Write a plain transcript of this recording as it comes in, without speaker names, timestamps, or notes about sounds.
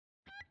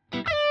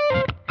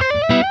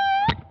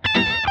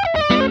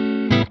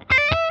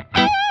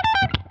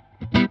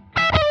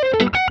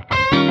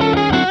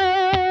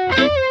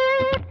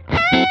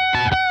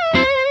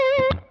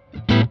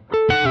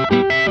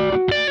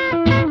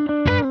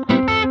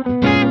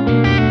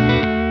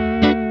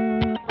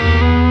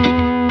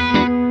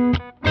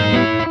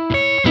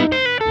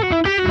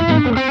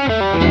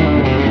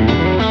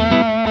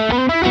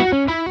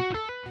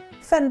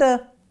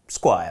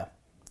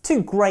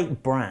Two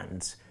great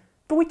brands,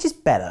 but which is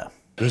better?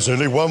 There's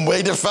only one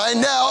way to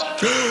find out.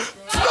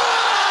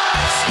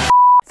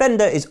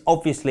 Fender is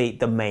obviously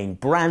the main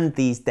brand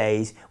these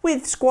days,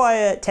 with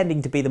Squier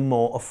tending to be the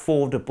more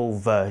affordable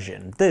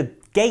version, the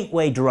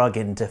gateway drug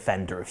into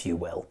Fender, if you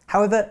will.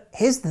 However,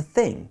 here's the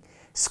thing.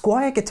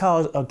 Squier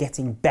guitars are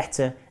getting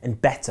better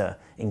and better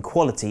in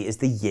quality as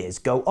the years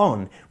go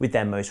on, with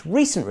their most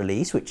recent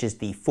release, which is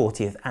the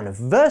 40th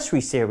anniversary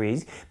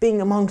series,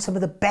 being among some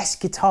of the best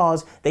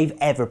guitars they've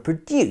ever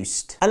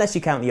produced. Unless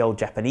you count the old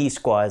Japanese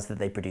Squiers that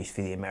they produced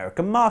for the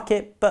American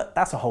market, but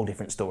that's a whole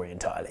different story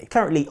entirely.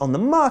 Currently on the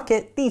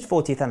market, these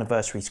 40th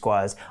anniversary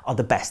Squiers are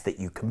the best that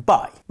you can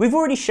buy. We've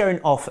already shown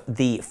off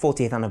the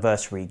 40th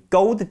anniversary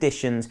gold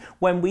editions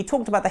when we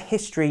talked about the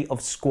history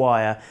of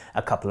Squier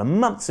a couple of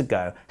months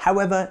ago.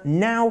 However,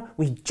 now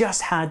we've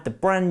just had the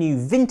brand new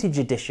vintage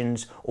editions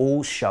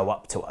all show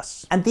up to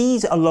us. And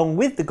these, along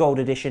with the gold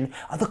edition,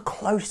 are the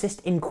closest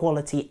in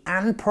quality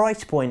and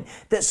price point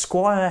that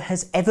Squier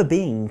has ever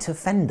been to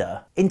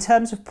Fender. In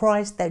terms of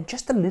price, they're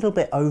just a little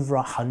bit over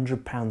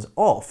 £100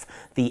 off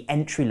the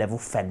entry-level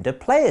Fender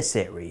Player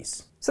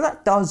Series. So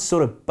that does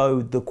sort of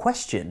bode the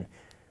question,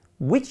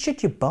 which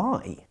should you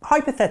buy?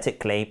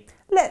 Hypothetically,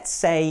 let's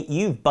say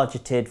you've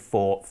budgeted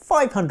for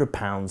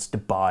 £500 to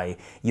buy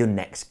your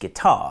next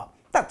guitar.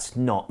 That's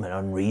not an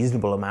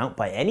unreasonable amount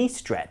by any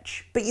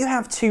stretch, but you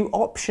have two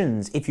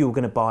options if you're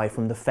going to buy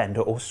from the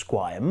Fender or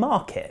Squier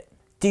market.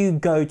 Do you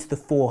go to the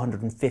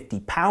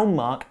 £450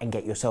 mark and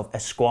get yourself a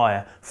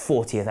Squier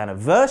 40th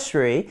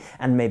anniversary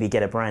and maybe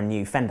get a brand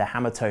new Fender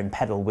Hammertone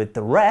pedal with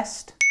the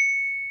rest?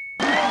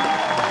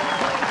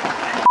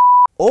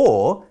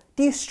 Or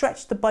do you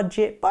stretch the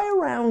budget by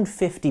around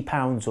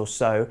 £50 or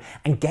so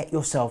and get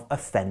yourself a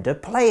Fender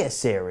Player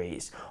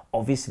Series?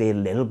 Obviously a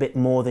little bit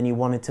more than you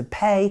wanted to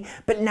pay,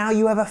 but now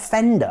you have a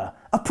Fender,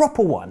 a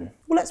proper one.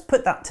 Well, let's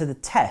put that to the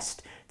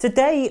test.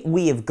 Today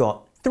we have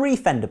got 3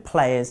 Fender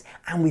Players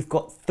and we've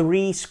got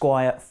 3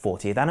 Squier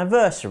 40th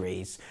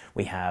anniversaries.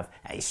 We have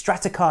a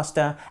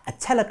Stratocaster, a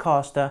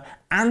Telecaster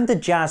and a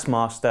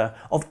Jazzmaster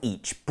of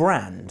each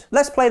brand.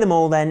 Let's play them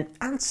all then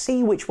and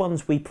see which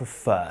ones we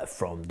prefer,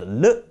 from the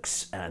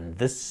looks and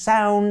the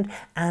sound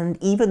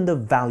and even the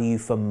value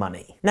for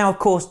money. Now of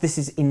course this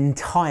is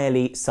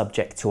entirely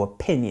subject to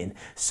opinion,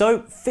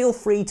 so feel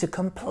free to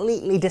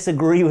completely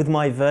disagree with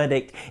my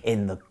verdict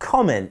in the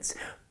comments.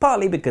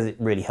 Partly because it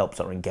really helps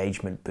our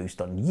engagement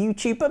boost on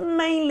YouTube, but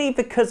mainly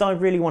because I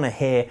really want to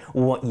hear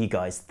what you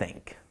guys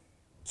think.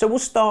 So we'll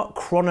start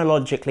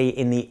chronologically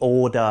in the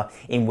order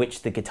in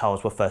which the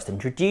guitars were first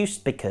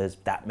introduced, because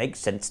that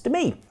makes sense to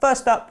me.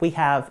 First up, we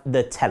have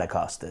the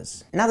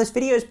Telecasters. Now this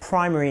video's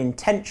primary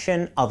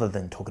intention, other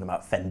than talking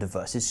about Fender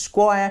versus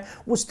Squier,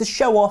 was to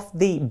show off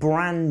the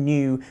brand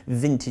new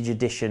vintage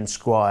edition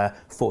Squier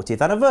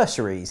 40th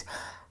anniversaries.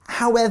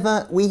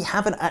 However, we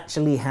haven't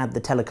actually had the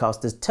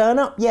Telecasters turn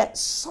up yet,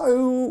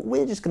 so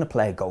we're just going to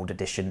play a gold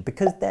edition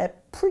because they're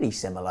pretty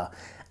similar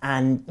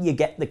and you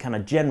get the kind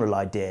of general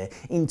idea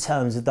in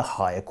terms of the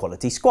higher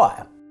quality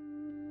Squier.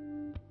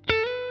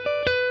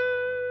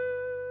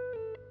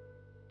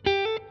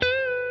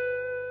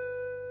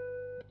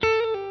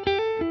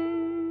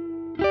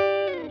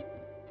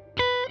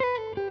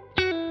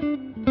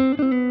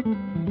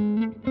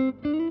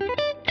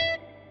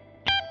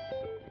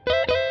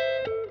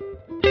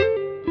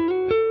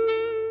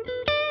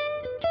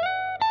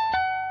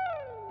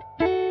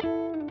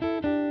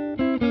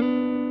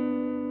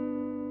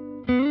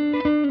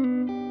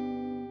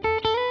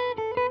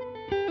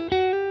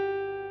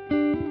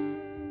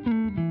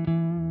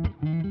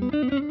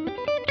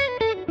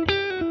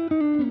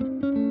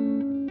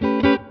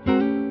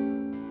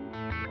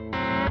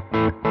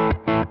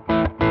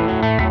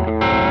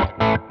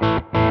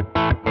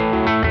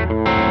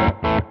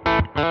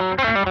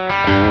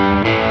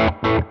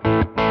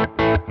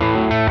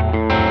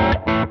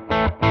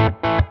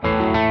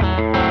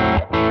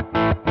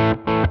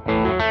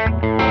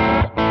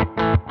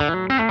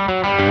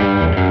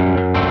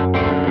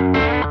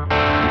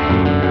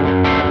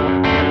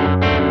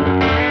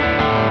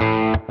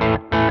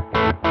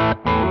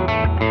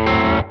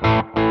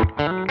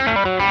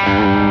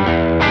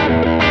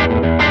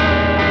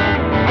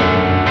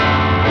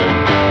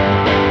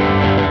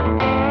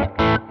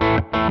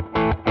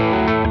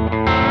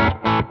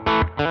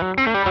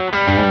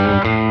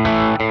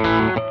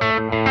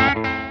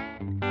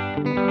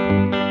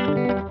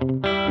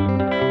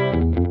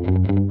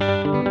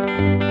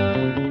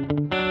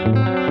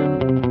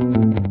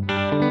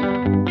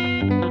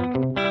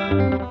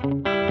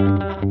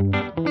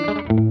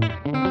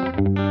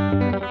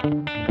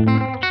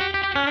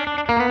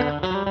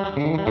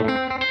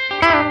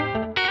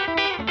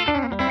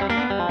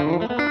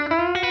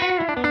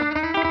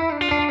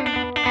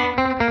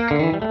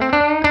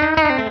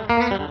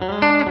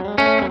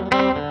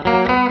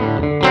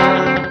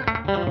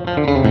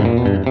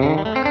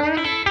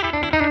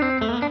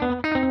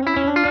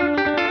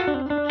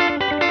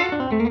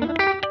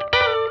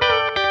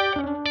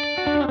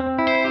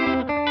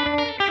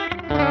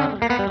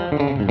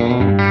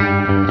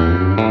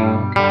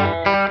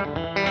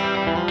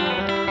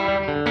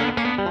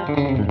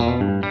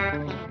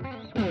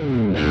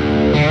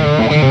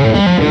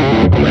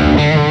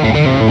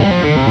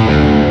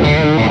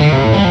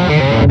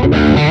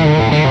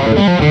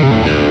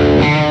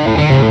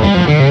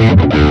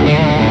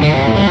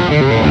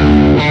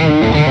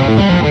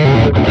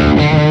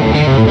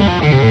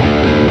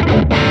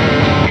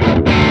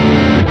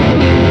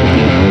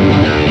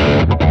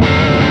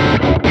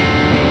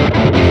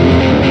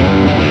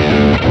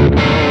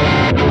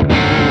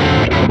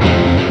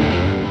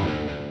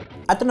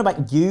 I don't know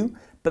about you,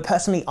 but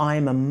personally I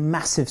am a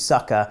massive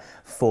sucker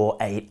for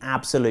an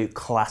absolute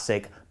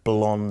classic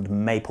blonde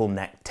maple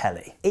neck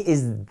telly. It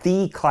is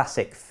the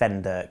classic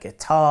Fender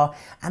guitar,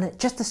 and at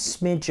just a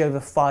smidge over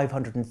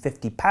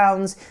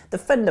 £550, the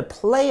Fender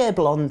Player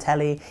Blonde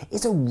telly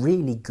is a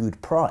really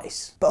good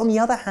price. But on the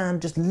other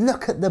hand, just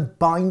look at the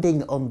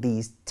binding on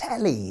these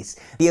tellies.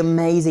 The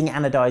amazing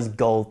anodized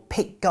gold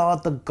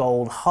pickguard, the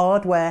gold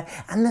hardware,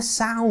 and the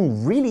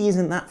sound really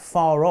isn't that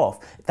far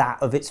off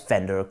that of its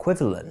Fender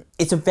equivalent.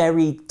 It's a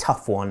very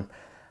tough one,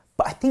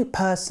 but I think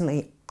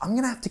personally, I'm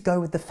gonna have to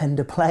go with the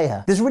Fender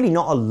Player. There's really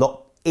not a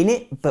lot in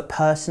it, but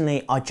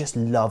personally, I just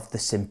love the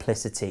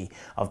simplicity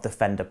of the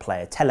Fender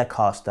Player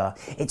Telecaster.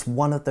 It's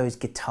one of those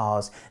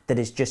guitars that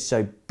is just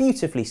so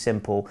beautifully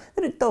simple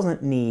that it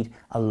doesn't need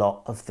a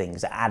lot of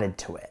things added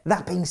to it.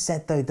 That being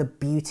said though, the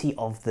beauty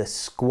of the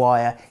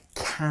Squier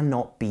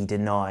cannot be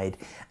denied,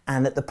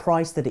 and at the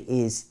price that it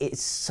is,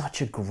 it's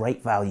such a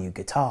great value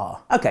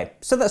guitar. Okay,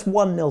 so that's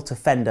 1-0 to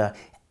Fender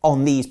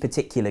on these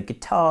particular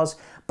guitars,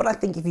 but I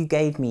think if you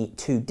gave me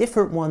two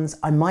different ones,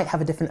 I might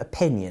have a different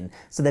opinion.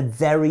 So they're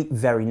very,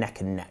 very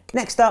neck and neck.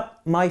 Next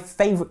up, my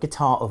favorite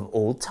guitar of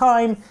all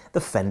time,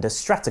 the Fender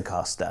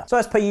Stratocaster. So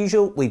as per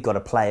usual, we've got a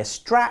Player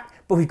Strat,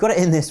 but we've got it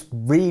in this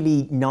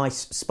really nice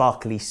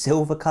sparkly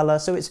silver color,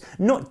 so it's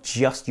not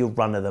just your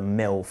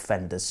run-of-the-mill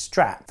Fender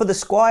Strat. For the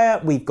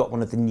Squier, we've got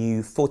one of the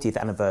new 40th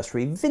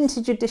anniversary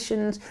vintage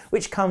editions,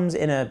 which comes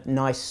in a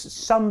nice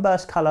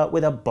sunburst color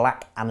with a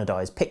black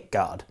anodized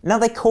pickguard. Now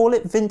they call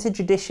it vintage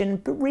edition,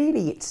 but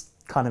really it's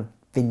kind of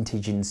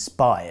vintage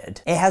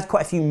inspired. It has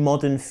quite a few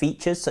modern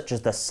features such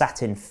as the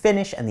satin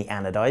finish and the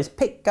anodized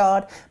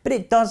pickguard, but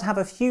it does have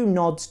a few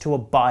nods to a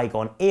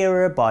bygone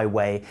era by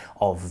way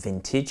of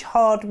vintage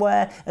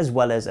hardware as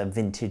well as a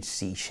vintage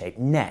C-shaped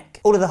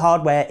neck. All of the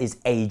hardware is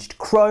aged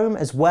chrome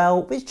as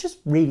well, which just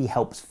really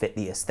helps fit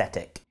the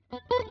aesthetic.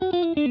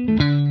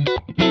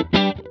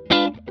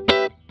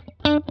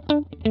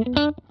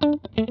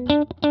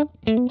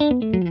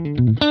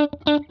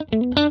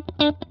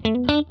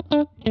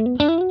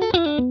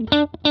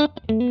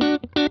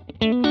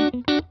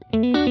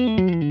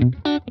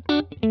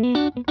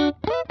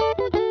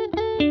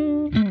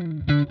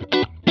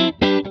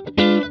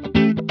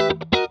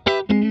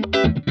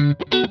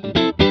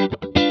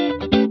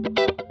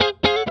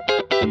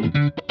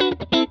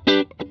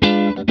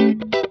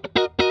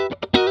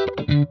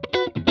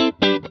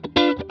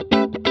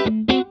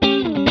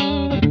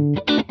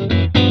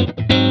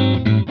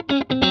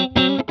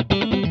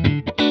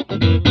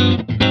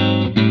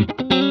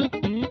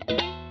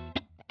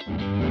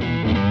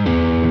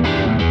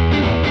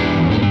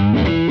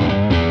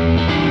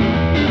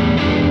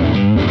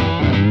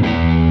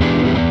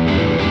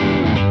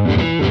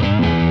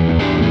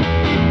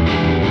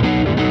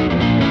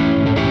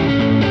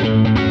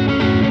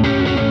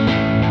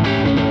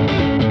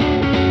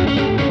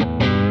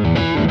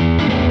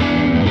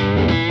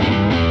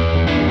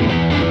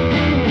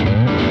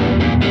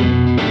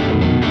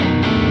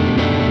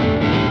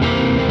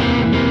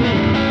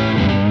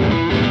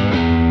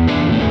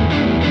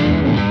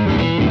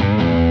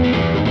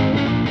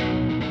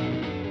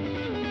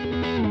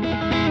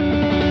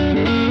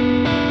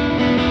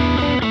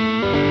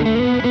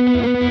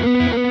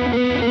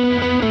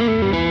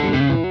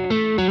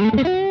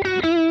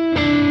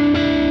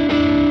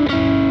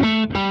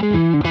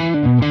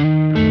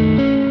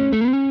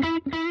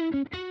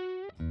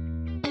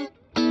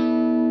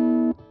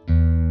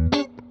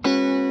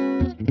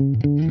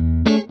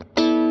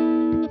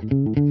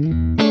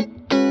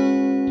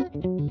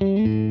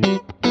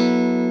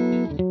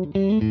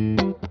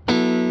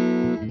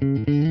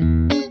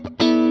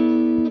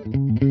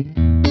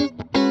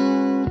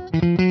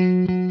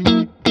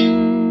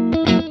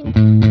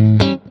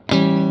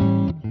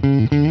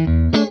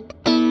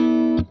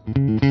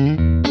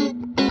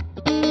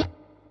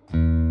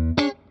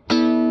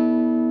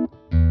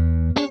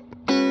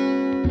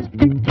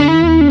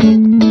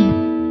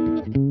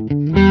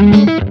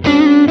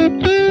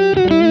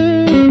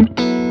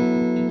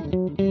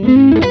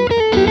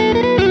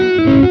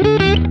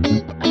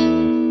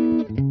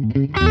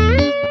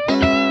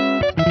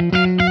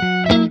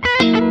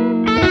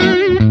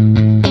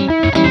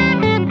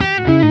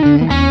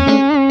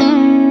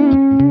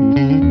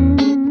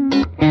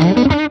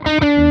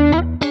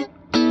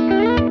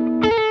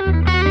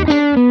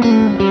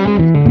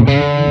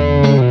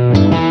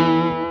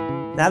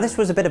 Now this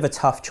was a bit of a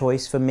tough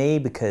choice for me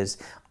because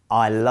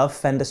I love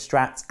Fender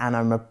Strats and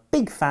I'm a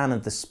big fan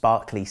of the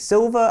sparkly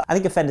silver. I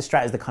think a Fender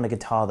Strat is the kind of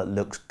guitar that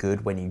looks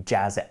good when you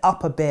jazz it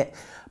up a bit,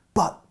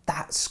 but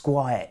that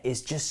Squier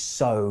is just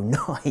so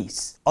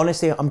nice.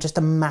 Honestly, I'm just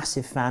a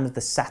massive fan of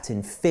the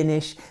satin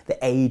finish, the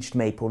aged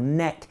maple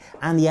neck,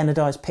 and the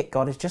anodized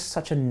pickguard is just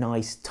such a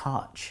nice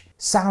touch.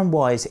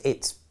 Sound-wise,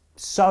 it's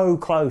so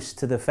close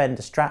to the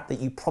Fender Strat that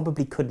you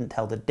probably couldn't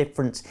tell the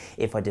difference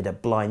if I did a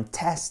blind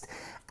test,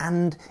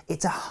 and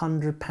it's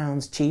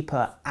 £100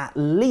 cheaper at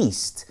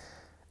least.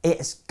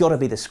 It's gotta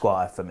be the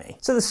Squier for me.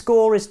 So the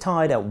score is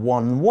tied at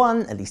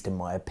 1-1, at least in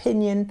my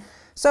opinion.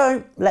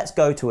 So let's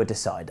go to a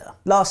decider.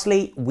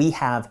 Lastly, we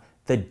have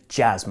the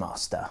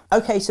Jazzmaster.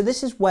 Okay, so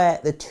this is where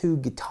the two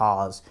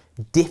guitars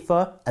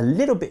differ a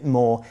little bit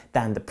more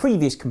than the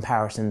previous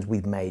comparisons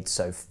we've made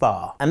so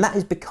far. And that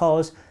is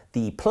because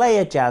the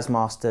Player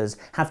Jazzmasters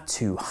have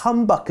two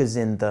humbuckers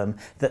in them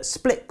that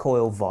split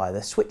coil via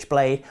the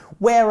switchblade,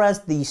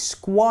 whereas the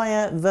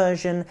Squier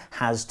version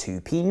has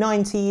two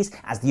P90s,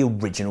 as the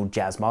original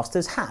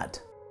Jazzmasters had.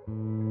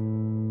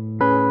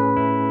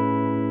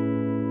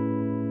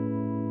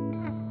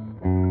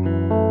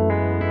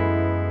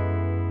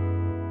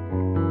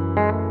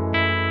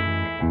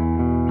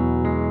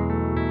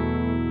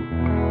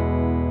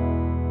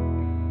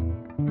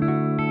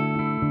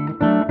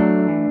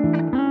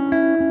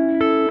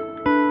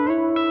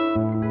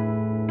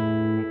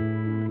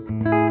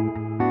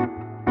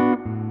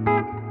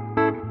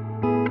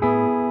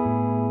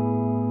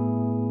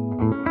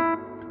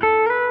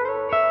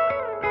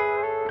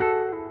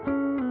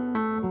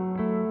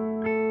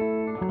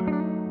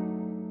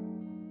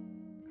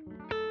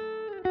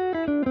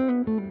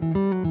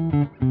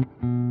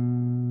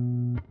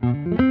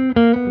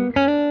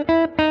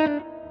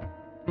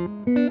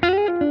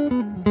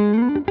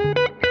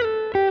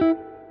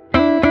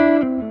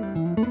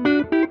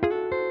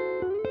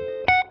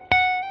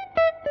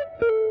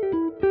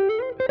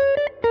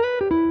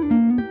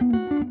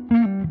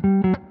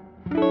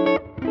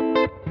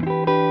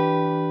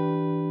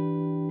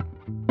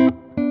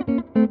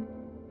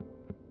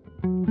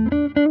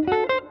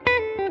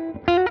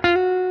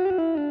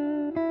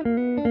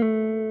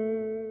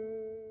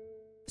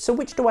 So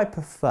which do I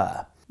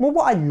prefer? Well,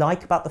 what I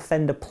like about the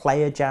Fender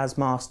Player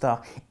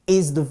Jazzmaster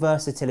is the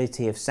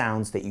versatility of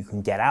sounds that you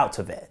can get out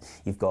of it.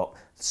 You've got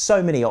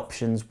so many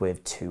options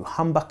with two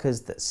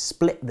humbuckers that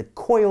split the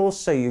coils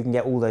so you can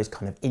get all those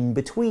kind of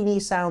in-betweeny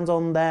sounds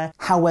on there.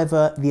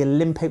 However, the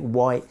Olympic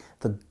white,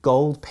 the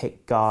gold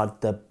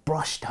pickguard, the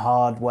brushed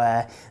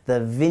hardware,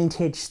 the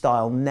vintage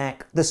style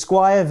neck, the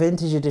Squier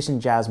Vintage Edition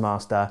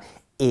Jazzmaster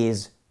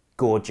is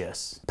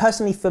gorgeous.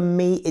 Personally, for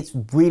me, it's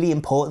really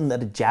important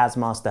that a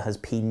Jazzmaster has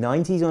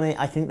P90s on it.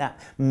 I think that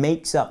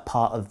makes up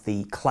part of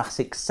the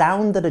classic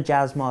sound that a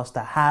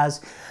Jazzmaster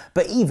has.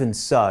 But even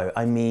so,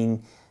 I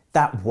mean,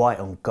 that white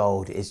on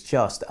gold is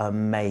just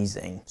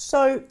amazing.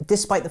 So,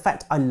 despite the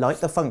fact I like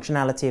the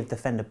functionality of the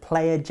Fender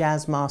Player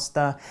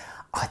Jazzmaster,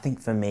 I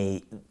think for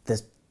me, the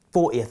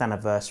 40th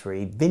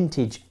anniversary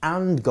vintage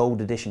and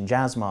gold edition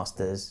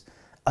Jazzmasters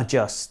are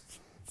just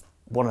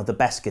one of the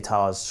best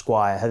guitars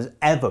Squier has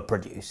ever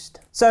produced.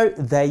 So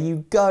there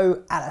you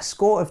go, at a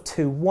score of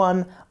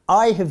 2-1,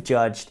 I have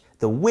judged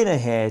the winner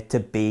here to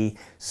be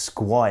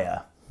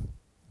Squier.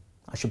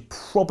 I should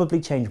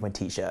probably change my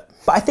t-shirt.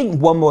 But I think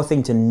one more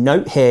thing to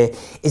note here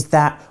is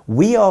that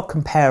we are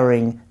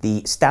comparing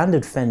the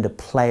standard Fender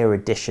Player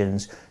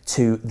editions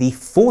to the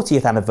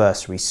 40th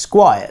anniversary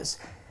Squiers.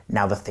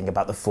 Now the thing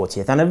about the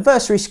 40th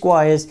anniversary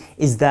Squiers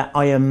is that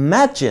I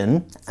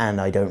imagine, and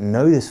I don't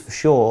know this for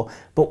sure,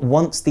 but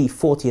once the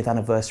 40th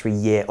anniversary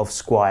year of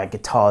Squier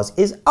guitars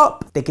is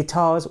up, the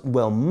guitars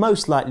will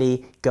most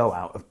likely go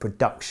out of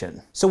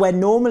production. So where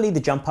normally the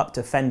jump up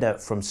to Fender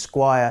from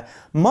Squier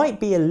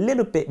might be a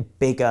little bit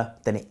bigger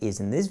than it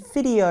is in this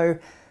video,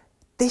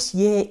 this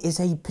year is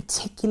a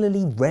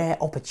particularly rare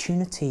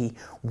opportunity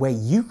where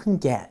you can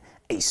get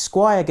a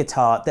Squier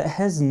guitar that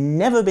has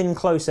never been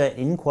closer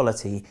in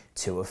quality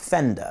to a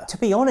Fender. To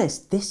be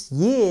honest, this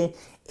year,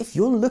 if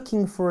you're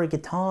looking for a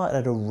guitar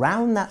at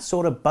around that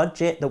sort of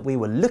budget that we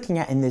were looking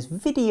at in this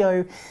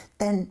video,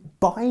 then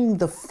buying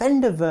the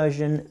Fender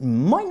version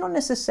might not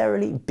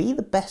necessarily be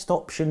the best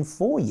option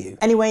for you.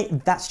 Anyway,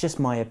 that's just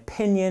my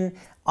opinion.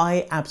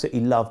 I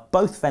absolutely love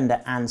both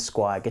Fender and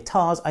Squier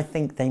guitars. I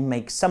think they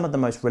make some of the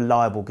most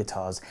reliable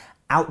guitars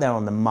out there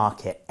on the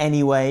market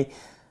anyway.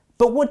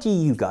 But what do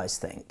you guys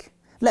think?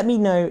 Let me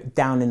know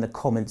down in the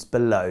comments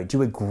below. Do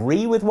you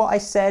agree with what I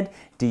said?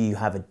 Do you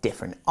have a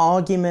different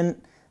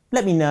argument?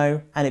 Let me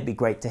know, and it'd be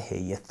great to hear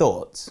your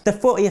thoughts. The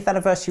 40th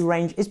anniversary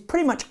range is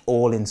pretty much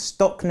all in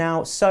stock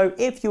now, so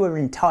if you were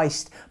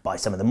enticed by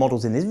some of the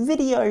models in this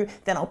video,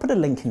 then I'll put a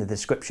link in the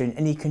description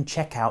and you can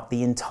check out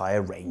the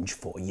entire range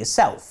for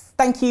yourself.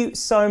 Thank you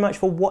so much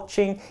for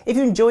watching. If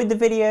you enjoyed the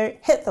video,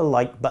 hit the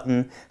like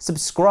button,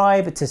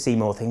 subscribe to see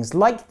more things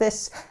like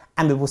this,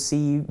 and we will see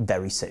you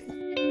very soon.